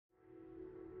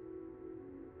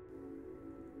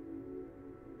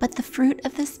But the fruit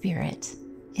of the Spirit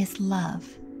is love,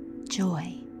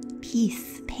 joy,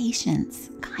 peace, patience,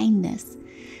 kindness,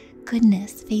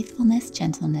 goodness, faithfulness,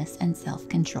 gentleness, and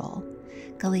self-control.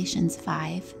 Galatians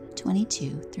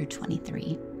 5:22 through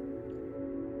 23.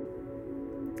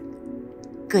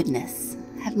 Goodness.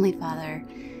 Heavenly Father,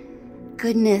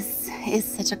 goodness is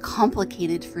such a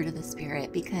complicated fruit of the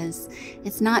Spirit because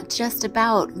it's not just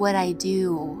about what I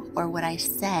do or what I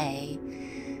say.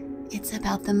 It's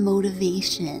about the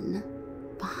motivation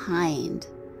behind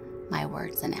my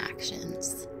words and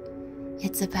actions.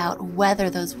 It's about whether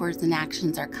those words and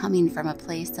actions are coming from a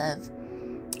place of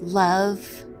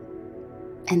love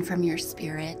and from your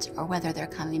Spirit, or whether they're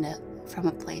coming from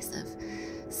a place of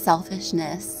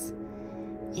selfishness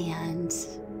and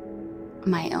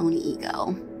my own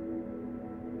ego.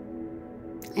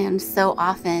 And so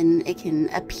often it can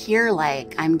appear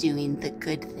like I'm doing the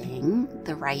good thing,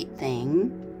 the right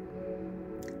thing,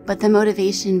 but the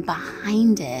motivation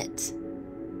behind it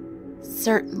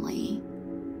certainly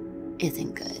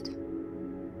isn't good.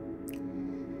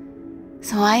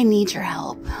 So I need your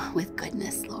help with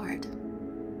goodness, Lord,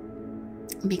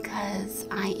 because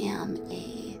I am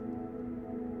a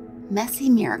messy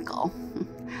miracle.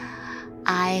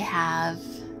 I have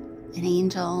an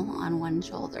angel on one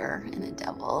shoulder and a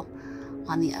devil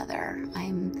on the other.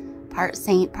 I'm part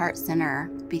saint, part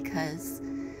sinner. Because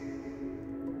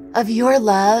of your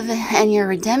love and your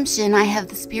redemption, I have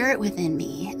the Spirit within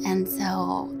me. And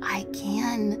so I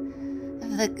can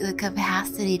have the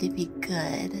capacity to be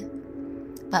good.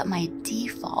 But my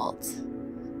default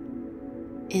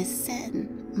is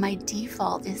sin. My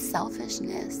default is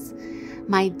selfishness.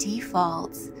 My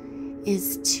default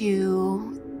is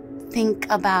to think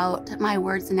about my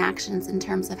words and actions in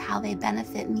terms of how they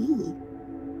benefit me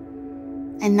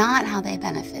and not how they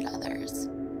benefit others.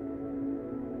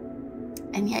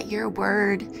 And yet your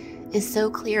word is so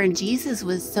clear, and Jesus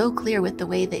was so clear with the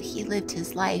way that he lived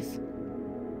his life.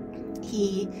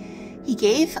 He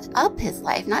gave up his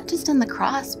life, not just on the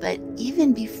cross, but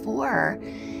even before.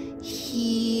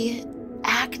 He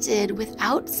acted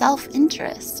without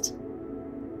self-interest.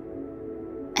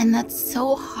 And that's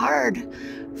so hard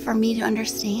for me to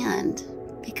understand,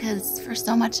 because for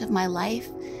so much of my life,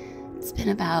 it's been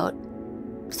about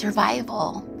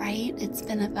survival, right? It's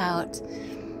been about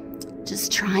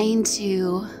just trying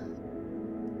to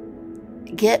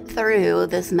get through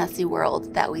this messy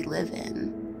world that we live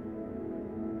in.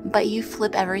 But you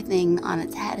flip everything on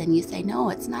its head and you say, no,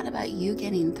 it's not about you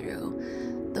getting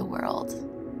through the world.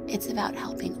 It's about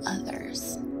helping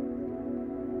others.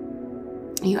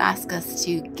 You ask us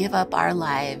to give up our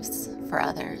lives for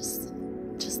others,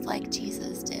 just like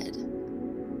Jesus did.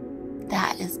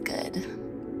 That is good.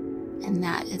 And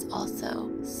that is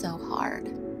also so hard.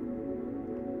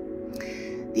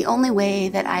 The only way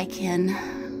that I can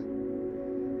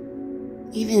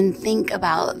even think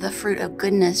about the fruit of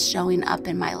goodness showing up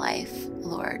in my life,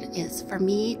 Lord, is for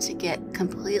me to get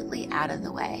completely out of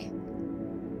the way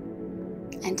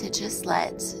and to just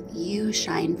let you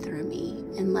shine through me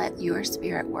and let your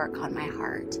Spirit work on my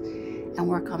heart and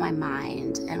work on my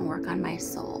mind and work on my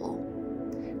soul,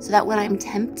 so that when I'm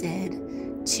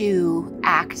tempted to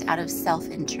act out of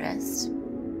self-interest,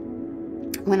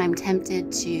 when I'm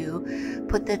tempted to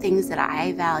put the things that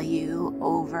I value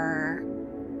over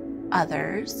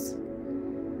others,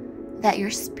 that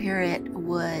your Spirit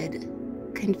would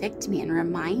convict me and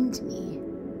remind me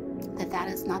that that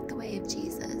is not the way of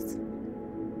Jesus.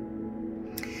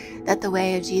 That the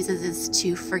way of Jesus is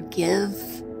to forgive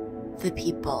the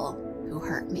people who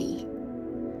hurt me.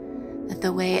 That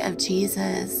the way of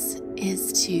Jesus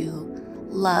is to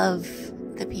love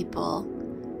the people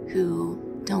who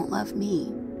don't love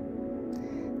me.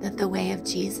 That the way of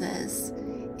Jesus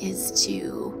is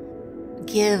to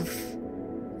give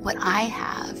what I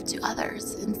have to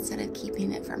others instead of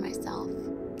keeping it for myself.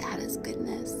 That is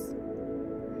goodness.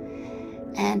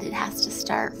 And it has to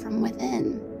start from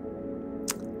within,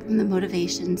 from the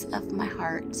motivations of my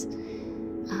heart,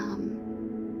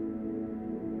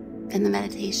 and the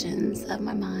meditations of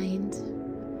my mind.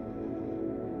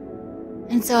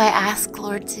 And so I ask,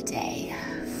 Lord, today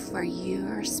for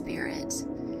your Spirit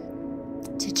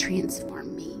to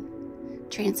transform me.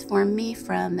 Transform me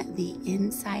from the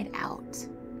inside out.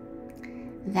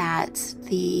 That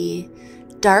the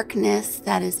darkness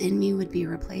that is in me would be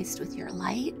replaced with your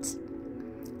light.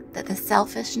 That the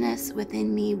selfishness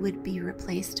within me would be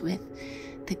replaced with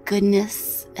the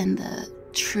goodness and the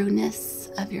trueness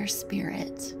of your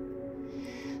Spirit.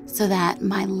 So that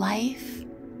my life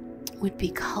would be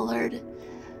colored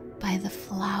by the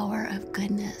flower of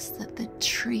goodness, that the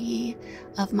tree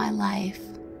of my life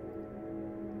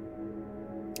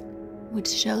would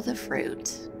show the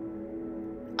fruit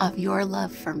of your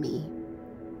love for me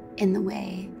in the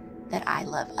way that I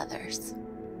love others.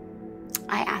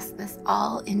 I ask this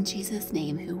all in Jesus'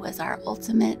 name, who was our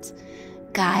ultimate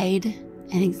guide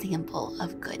and example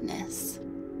of goodness.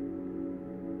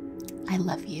 I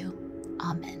love you.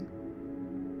 Amen.